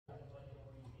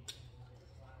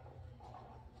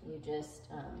you just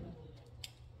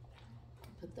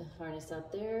put the harness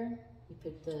out there, you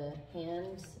put the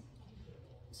hands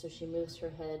so she moves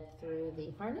her head through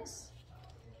the harness,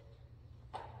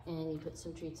 and you put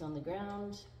some treats on the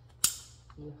ground,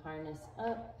 you harness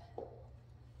up,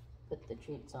 put the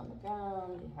treats on the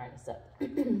ground, you harness up.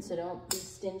 So don't be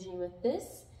stingy with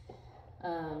this.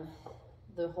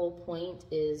 The whole point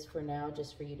is for now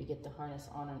just for you to get the harness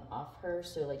on and off her.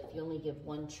 So like if you only give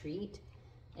one treat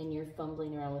and you're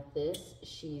fumbling around with this,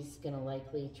 she's gonna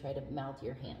likely try to mouth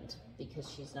your hand because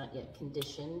she's not yet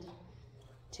conditioned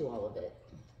to all of it.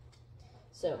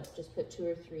 So just put 2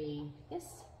 or 3,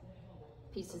 yes,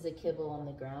 pieces of kibble on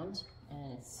the ground,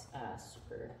 and it's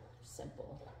super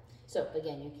simple. So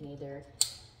again, you can either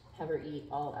have her eat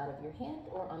all out of your hand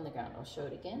or on the ground. I'll show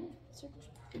it again.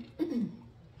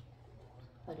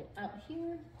 Put it out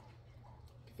here.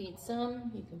 Feed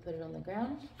some, you can put it on the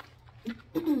ground.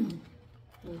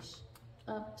 Leash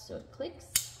up so it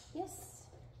clicks, yes.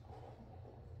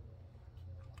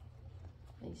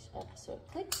 Leash up so it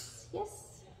clicks,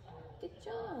 yes. Good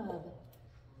job.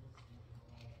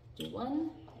 Do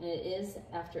one, and it is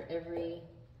after every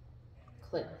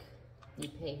click you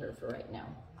pay her for right now.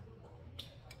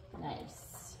 Nice.